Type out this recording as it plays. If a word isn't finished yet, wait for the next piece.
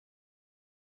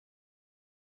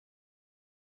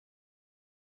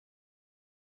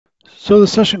So the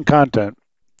session content.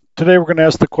 Today we're going to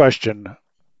ask the question,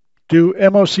 do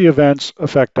MOC events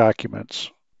affect documents?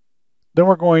 Then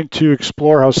we're going to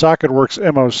explore how SOCKETWorx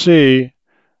MOC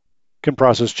can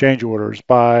process change orders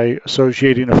by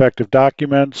associating effective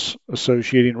documents,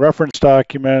 associating reference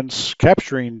documents,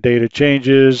 capturing data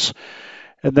changes,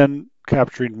 and then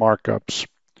capturing markups.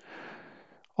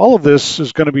 All of this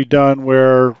is going to be done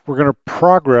where we're going to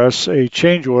progress a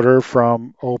change order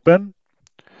from open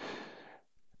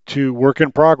to work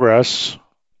in progress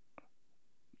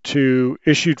to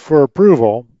issued for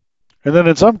approval. And then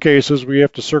in some cases, we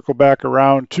have to circle back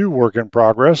around to work in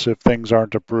progress if things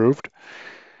aren't approved.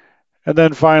 And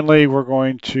then finally, we're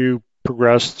going to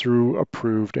progress through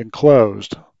approved and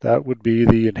closed. That would be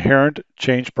the inherent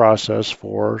change process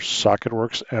for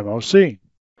SOCKETWorx MOC.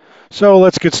 So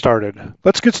let's get started.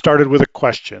 Let's get started with a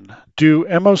question. Do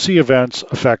MOC events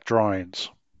affect drawings?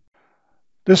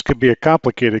 This could be a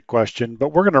complicated question, but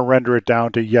we're going to render it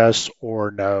down to yes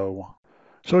or no.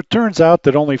 So it turns out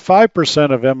that only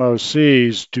 5% of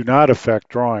MOCs do not affect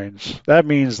drawings. That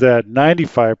means that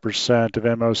 95% of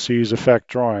MOCs affect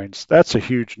drawings. That's a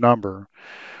huge number.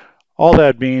 All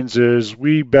that means is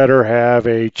we better have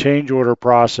a change order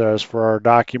process for our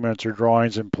documents or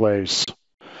drawings in place.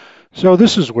 So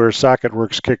this is where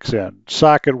SOCKETWorx kicks in.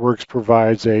 SOCKETWorx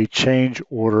provides a change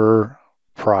order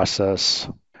process.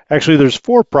 Actually, there's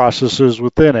 4 processes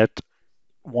within it.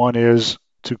 One is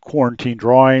to quarantine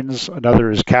drawings,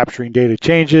 another is capturing data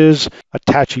changes,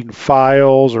 attaching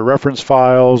files or reference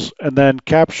files, and then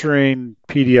capturing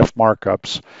PDF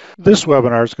markups. This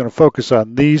webinar is going to focus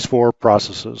on these 4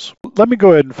 processes. Let me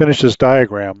go ahead and finish this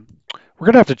diagram. We're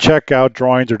going to have to check out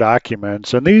drawings or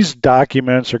documents, and these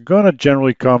documents are going to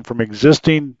generally come from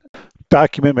existing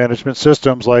document management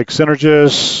systems like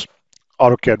Synergis,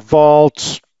 AutoCAD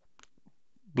Vault,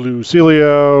 Blue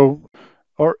Celio,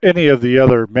 or any of the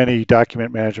other many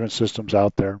document management systems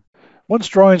out there. Once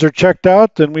drawings are checked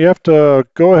out, then we have to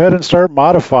go ahead and start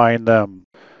modifying them.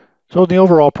 So in the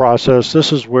overall process,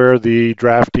 this is where the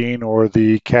drafting or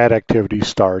the CAD activity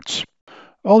starts.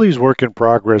 All these work in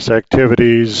progress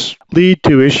activities lead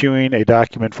to issuing a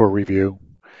document for review.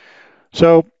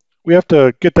 So we have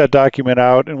to get that document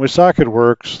out, and with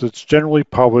SOCKETWorx, it's generally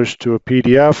published to a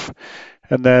PDF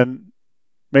and then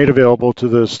made available to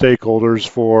the stakeholders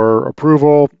for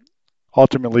approval,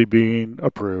 ultimately being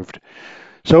approved.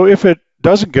 So if it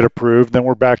doesn't get approved, then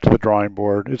we're back to the drawing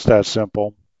board. It's that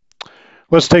simple.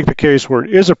 Let's take the case where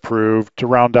it is approved to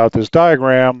round out this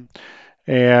diagram.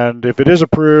 And if it is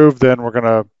approved, then we're going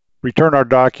to return our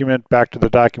document back to the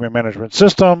document management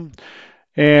system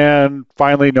and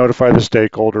finally notify the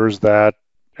stakeholders that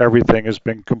everything has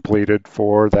been completed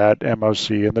for that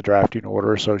MOC and the drafting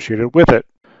order associated with it.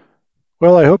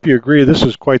 Well, I hope you agree this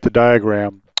is quite the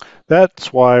diagram.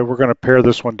 That's why we're going to pare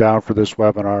this one down for this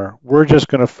webinar. We're just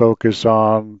going to focus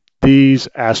on these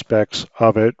aspects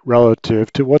of it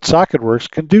relative to what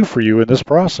SOCKETWorx can do for you in this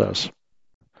process.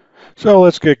 So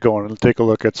let's get going and take a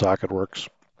look at SOCKETWorx.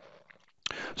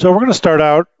 So we're going to start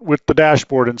out with the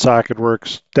dashboard in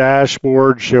SOCKETWorx.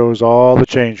 Dashboard shows all the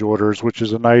change orders, which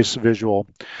is a nice visual.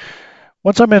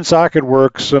 Once I'm in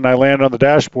SOCKETWorx and I land on the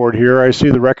dashboard here, I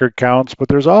see the record counts, but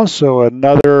there's also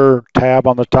another tab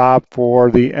on the top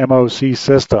for the MOC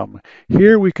system.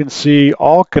 Here we can see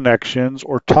all connections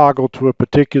or toggle to a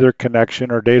particular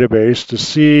connection or database to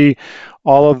see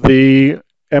all of the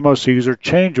MOCs or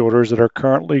change orders that are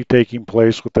currently taking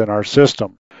place within our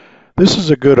system. This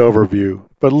is a good overview,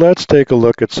 but let's take a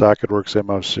look at SOCKETWorx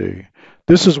MOC.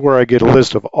 This is where I get a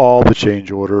list of all the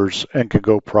change orders and can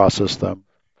go process them.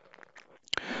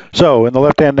 So in the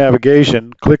left-hand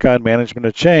navigation, click on Management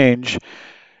of Change.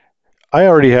 I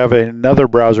already have another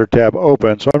browser tab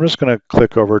open, so I'm just going to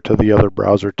click over to the other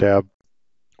browser tab.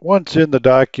 Once in the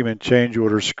document change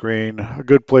order screen, a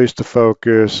good place to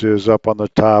focus is up on the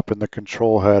top in the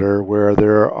control header where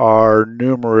there are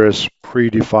numerous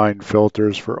predefined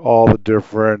filters for all the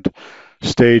different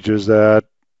stages that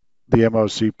the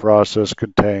MOC process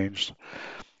contains.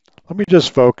 Let me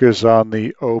just focus on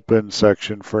the open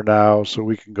section for now so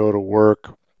we can go to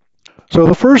work. So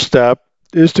the first step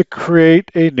is to create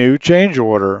a new change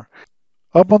order.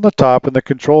 Up on the top in the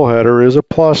control header is a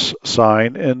plus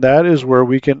sign, and that is where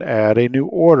we can add a new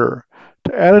order.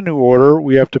 To add a new order,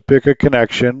 we have to pick a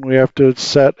connection, we have to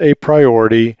set a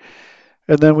priority,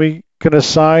 and then we can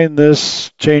assign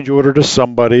this change order to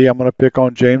somebody. I'm going to pick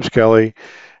on James Kelly,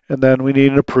 and then we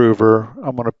need an approver.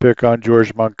 I'm going to pick on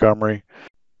George Montgomery.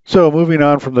 So moving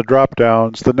on from the drop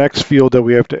downs, the next field that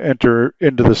we have to enter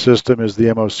into the system is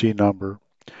the MOC number.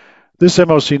 This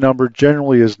MOC number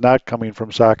generally is not coming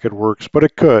from SOCKETWorx, but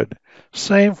it could.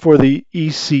 Same for the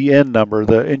ECN number,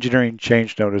 the Engineering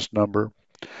Change Notice number.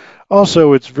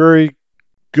 Also, it's very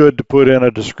good to put in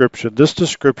a description. This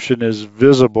description is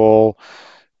visible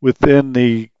within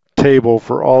the table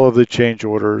for all of the change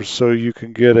orders, so you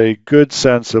can get a good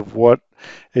sense of what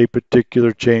a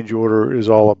particular change order is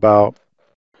all about.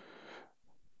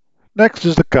 Next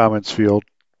is the comments field.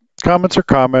 Comments are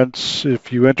comments.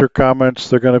 If you enter comments,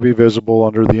 they're going to be visible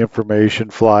under the information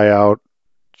flyout.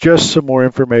 Just some more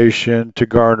information to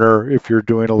garner if you're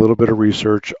doing a little bit of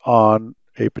research on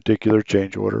a particular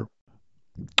change order.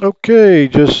 Okay,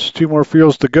 just 2 more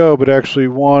fields to go, but actually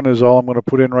 1 is all I'm going to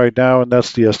put in right now, and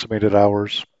that's the estimated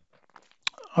hours.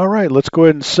 All right, let's go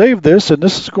ahead and save this, and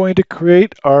this is going to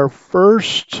create our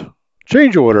first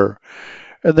change order.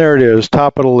 And there it is,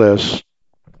 top of the list,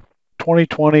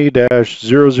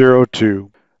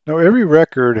 2020-002. Now every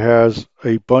record has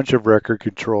a bunch of record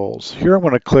controls. Here I'm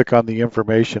going to click on the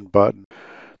information button.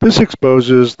 This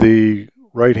exposes the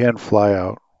right-hand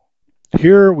flyout.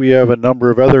 Here we have a number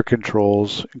of other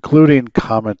controls, including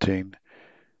commenting.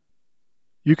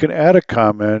 You can add a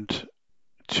comment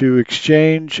to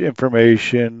exchange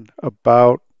information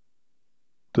about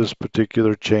this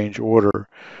particular change order.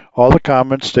 All the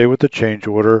comments stay with the change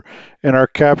order and are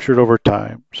captured over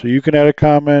time. So you can add a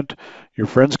comment, your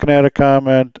friends can add a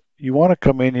comment. You want to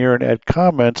come in here and add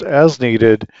comments as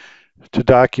needed to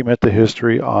document the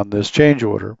history on this change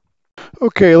order.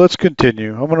 Okay, let's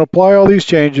continue. I'm going to apply all these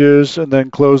changes and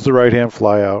then close the right-hand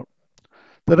flyout.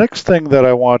 The next thing that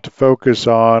I want to focus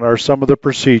on are some of the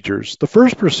procedures. The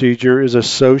first procedure is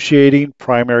associating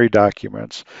primary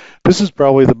documents. This is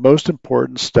probably the most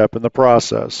important step in the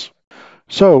process.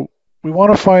 So we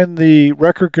want to find the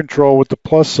record control with the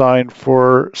plus sign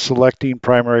for selecting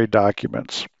primary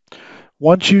documents.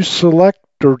 Once you select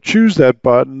or choose that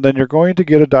button, then you're going to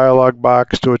get a dialog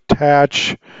box to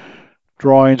attach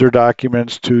drawings or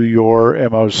documents to your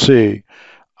MOC.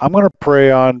 I'm going to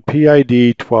pray on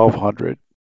P&ID 1200.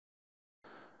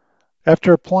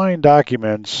 After applying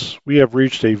documents, we have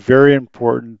reached a very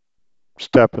important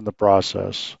step in the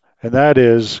process, and that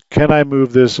is, can I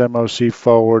move this MOC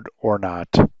forward or not?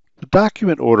 The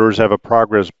document orders have a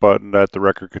progress button at the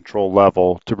record control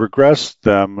level to progress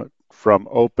them from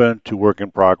open to work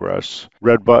in progress.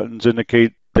 Red buttons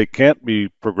indicate they can't be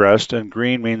progressed, and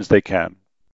green means they can.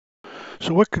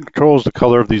 So what controls the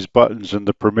color of these buttons and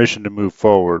the permission to move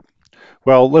forward?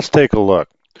 Well, let's take a look.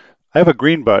 I have a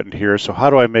green button here, so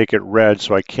how do I make it red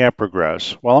so I can't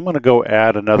progress? Well, I'm going to go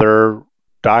add another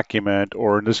document,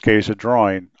 or in this case, a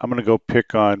drawing. I'm going to go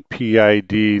pick on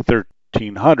P&ID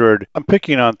 1300. I'm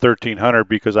picking on 1300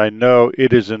 because I know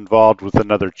it is involved with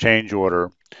another change order.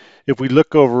 If we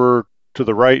look over to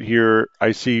the right here,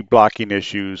 I see blocking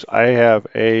issues. I have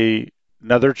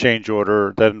another change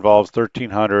order that involves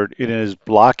 1300. It is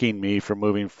blocking me from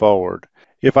moving forward.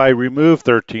 If I remove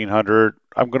 1300,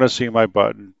 I'm going to see my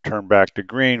button turn back to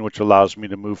green, which allows me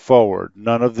to move forward.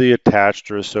 None of the attached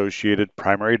or associated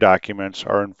primary documents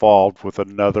are involved with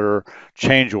another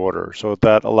change order, so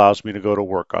that allows me to go to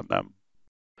work on them.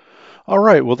 All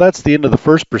right, well, that's the end of the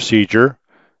first procedure,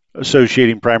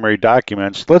 associating primary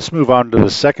documents. Let's move on to the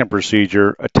second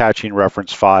procedure, attaching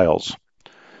reference files.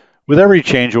 With every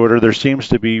change order, there seems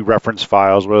to be reference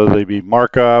files, whether they be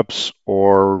markups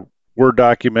or Word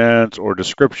documents or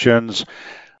descriptions.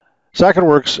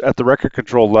 SOCKETWorx at the record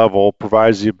control level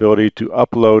provides the ability to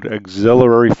upload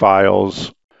auxiliary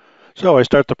files. So I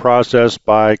start the process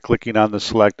by clicking on the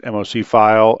select MOC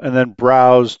file and then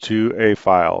browse to a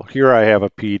file. Here I have a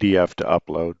PDF to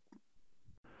upload.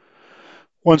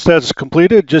 Once that's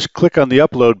completed, just click on the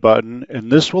upload button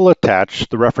and this will attach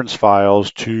the reference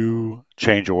files to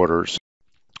change orders.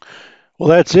 Well,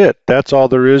 that's it. That's all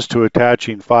there is to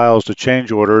attaching files to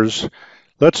change orders.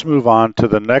 Let's move on to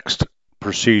the next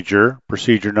procedure,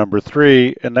 procedure number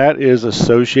 3, and that is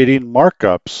associating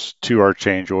markups to our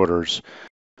change orders.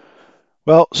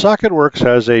 Well, SOCKETWorx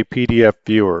has a PDF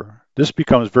viewer. This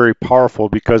becomes very powerful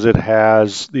because it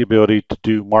has the ability to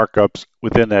do markups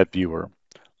within that viewer.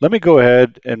 Let me go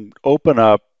ahead and open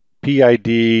up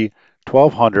P&ID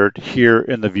 1200 here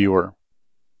in the viewer.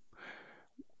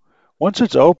 Once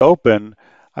it's open,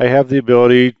 I have the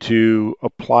ability to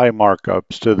apply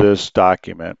markups to this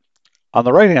document. On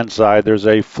the right-hand side, there's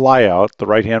a flyout, the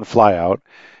right-hand flyout,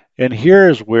 and here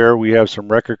is where we have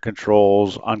some record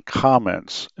controls on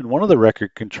comments. And one of the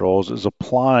record controls is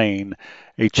applying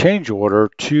a change order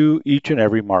to each and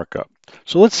every markup.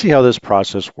 So let's see how this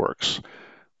process works.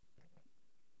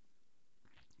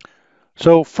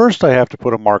 So first I have to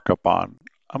put a markup on.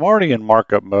 I'm already in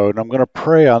markup mode, and I'm going to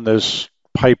pray on this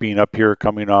piping up here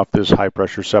coming off this high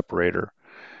pressure separator.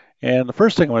 And the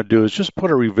first thing I'm going to do is just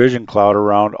put a revision cloud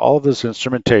around all of this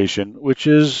instrumentation, which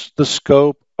is the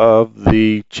scope of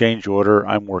the change order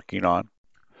I'm working on.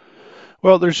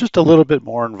 Well, there's just a little bit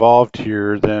more involved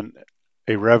here than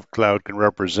a rev cloud can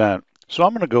represent. So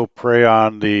I'm going to go prey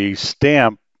on the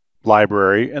stamp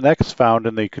library, and that's found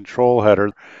in the control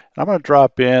header. I'm going to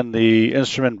drop in the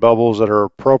instrument bubbles that are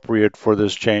appropriate for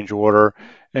this change order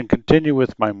and continue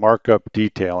with my markup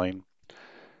detailing.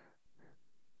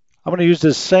 I'm going to use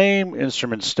this same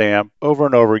instrument stamp over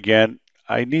and over again.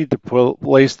 I need to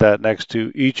place that next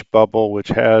to each bubble which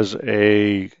has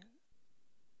a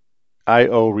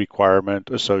IO requirement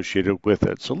associated with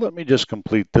it. So let me just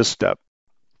complete this step.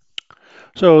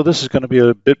 So this is going to be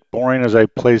a bit boring as I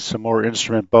place some more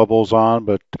instrument bubbles on,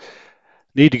 but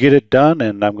need to get it done,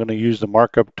 and I'm going to use the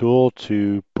markup tool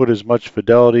to put as much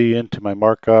fidelity into my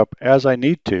markup as I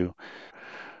need to.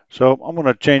 So I'm going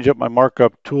to change up my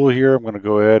markup tool here. I'm going to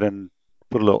go ahead and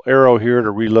put a little arrow here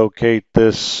to relocate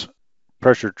this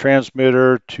pressure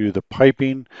transmitter to the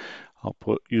piping. I'll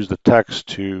use the text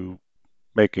to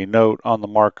make a note on the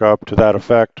markup to that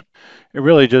effect. And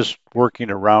really just working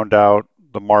to round out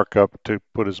the markup to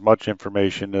put as much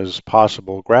information as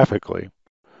possible graphically.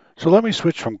 So let me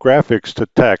switch from graphics to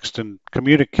text and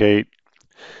communicate.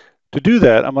 To do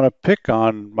that, I'm going to pick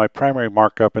on my primary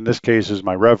markup, in this case is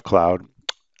my rev cloud,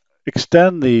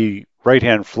 extend the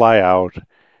right-hand flyout,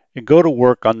 and go to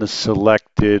work on the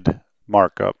selected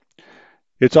markup.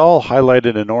 It's all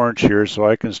highlighted in orange here, so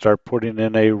I can start putting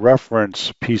in a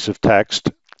reference piece of text.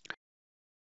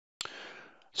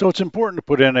 So it's important to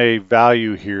put in a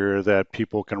value here that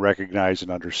people can recognize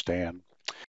and understand.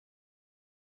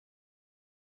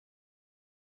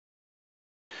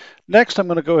 Next, I'm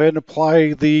going to go ahead and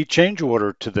apply the change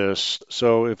order to this.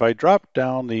 So if I drop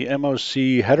down the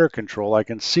MOC header control, I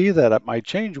can see that my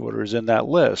change order is in that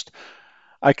list.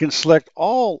 I can select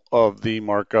all of the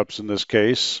markups in this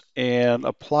case and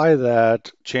apply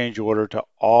that change order to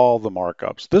all the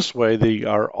markups. This way they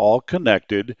are all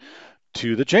connected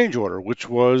to the change order, which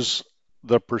was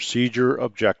the procedure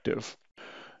objective.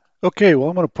 Okay, well,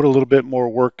 I'm going to put a little bit more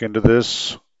work into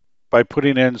this by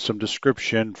putting in some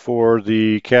description for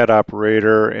the CAD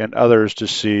operator and others to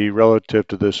see relative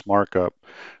to this markup.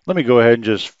 Let me go ahead and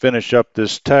just finish up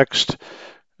this text,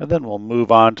 and then we'll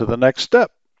move on to the next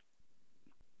step.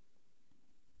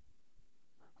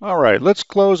 All right, let's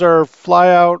close our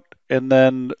flyout and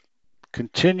then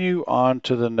continue on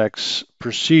to the next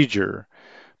procedure.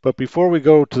 But before we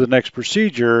go to the next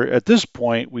procedure, at this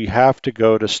point, we have to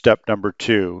go to step number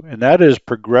 2, and that is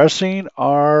progressing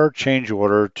our change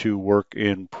order to work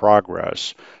in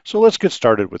progress. So let's get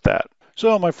started with that.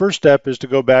 So my first step is to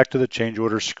go back to the change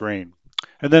order screen,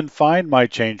 and then find my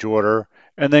change order,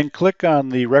 and then click on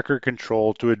the record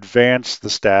control to advance the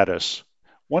status.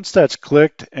 Once that's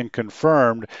clicked and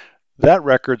confirmed, that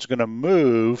record's going to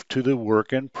move to the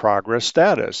work in progress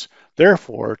status.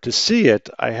 Therefore, to see it,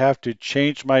 I have to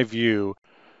change my view.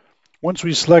 Once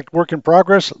we select work in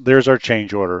progress, there's our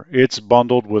change order. It's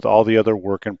bundled with all the other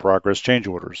work in progress change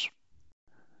orders.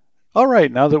 All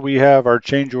right, now that we have our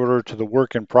change order to the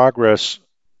work in progress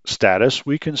status,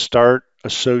 we can start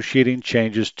associating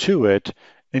changes to it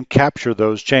and capture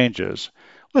those changes.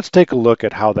 Let's take a look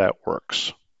at how that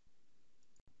works.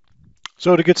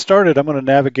 So to get started, I'm going to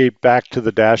navigate back to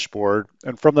the dashboard,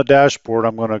 and from the dashboard,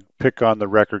 I'm going to pick on the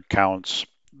record counts.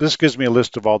 This gives me a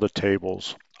list of all the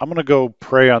tables. I'm going to go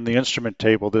prey on the instrument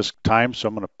table this time, so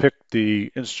I'm going to pick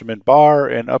the instrument bar,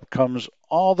 and up comes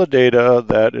all the data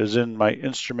that is in my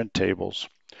instrument tables.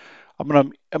 I'm going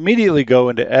to immediately go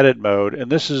into edit mode,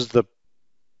 and this is the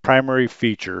primary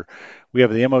feature. We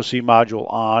have the MOC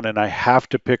module on, and I have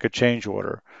to pick a change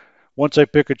order. Once I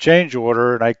pick a change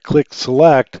order and I click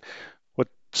select,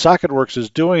 SOCKETWorx is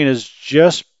doing is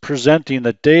just presenting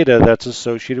the data that's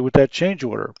associated with that change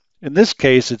order. In this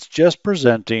case, it's just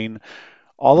presenting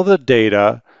all of the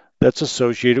data that's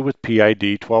associated with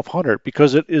P&ID 1200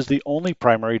 because it is the only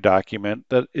primary document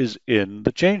that is in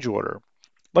the change order.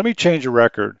 Let me change a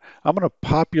record. I'm going to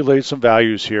populate some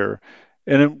values here.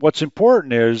 And what's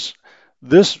important is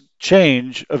this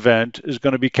change event is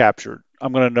going to be captured.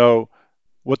 I'm going to know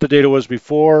what the data was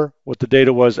before, what the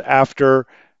data was after,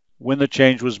 when the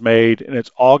change was made, and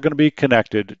it's all going to be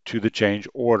connected to the change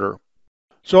order.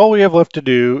 So all we have left to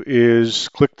do is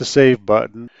click the Save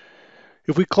button.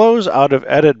 If we close out of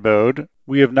edit mode,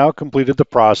 we have now completed the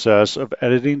process of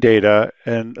editing data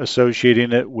and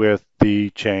associating it with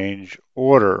the change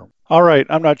order. All right,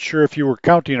 I'm not sure if you were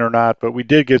counting or not, but we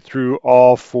did get through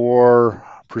all 4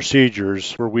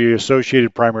 procedures where we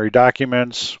associated primary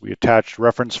documents, we attached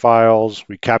reference files,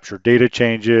 we captured data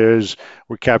changes,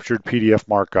 we captured PDF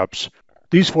markups.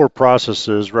 These four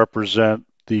processes represent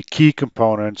the key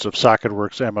components of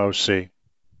SOCKETWorx MOC.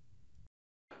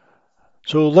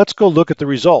 So let's go look at the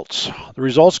results. The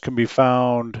results can be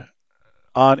found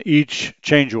on each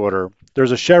change order.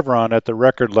 There's a chevron at the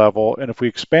record level, and if we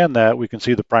expand that, we can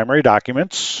see the primary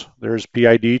documents. There's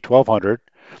P&ID 1200.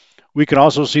 We can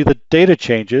also see the data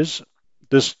changes.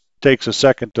 This takes a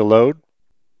second to load.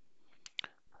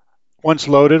 Once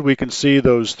loaded, we can see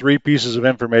those three pieces of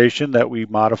information that we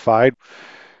modified.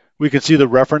 We can see the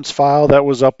reference file that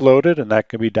was uploaded, and that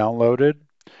can be downloaded.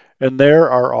 And there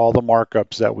are all the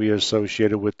markups that we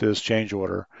associated with this change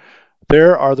order.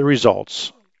 There are the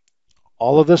results.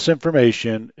 All of this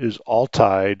information is all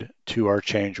tied to our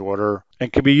change order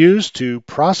and can be used to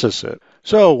process it.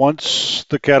 So once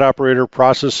the CAD operator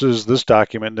processes this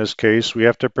document, in this case, we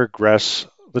have to progress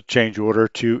the change order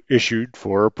to issued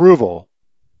for approval.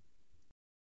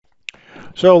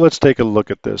 So let's take a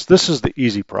look at this. This is the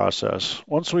easy process.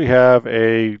 Once we have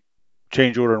a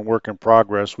change order in work in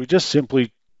progress, we just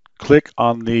simply click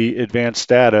on the advanced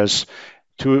status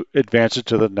to advance it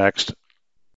to the next.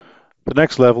 The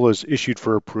next level is issued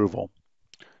for approval.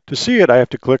 To see it, I have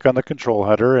to click on the control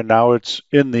header, and now it's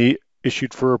in the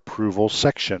issued for approval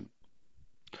section.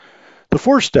 The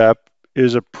fourth step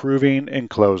is approving and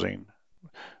closing.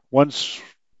 Once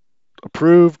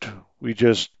approved, we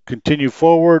just continue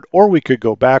forward, or we could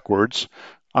go backwards.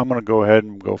 I'm going to go ahead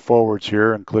and go forwards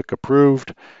here and click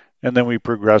approved, and then we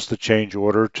progress the change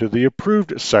order to the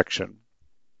approved section.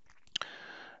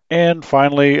 And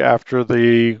finally, after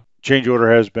the change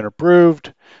order has been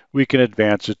approved, we can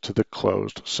advance it to the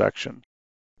closed section.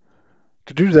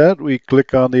 To do that, we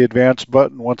click on the advance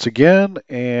button once again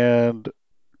and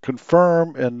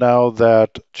confirm, and now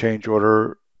that change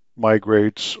order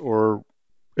migrates or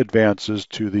advances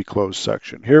to the closed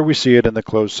section. Here we see it in the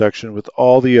closed section with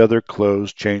all the other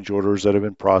closed change orders that have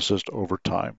been processed over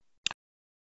time.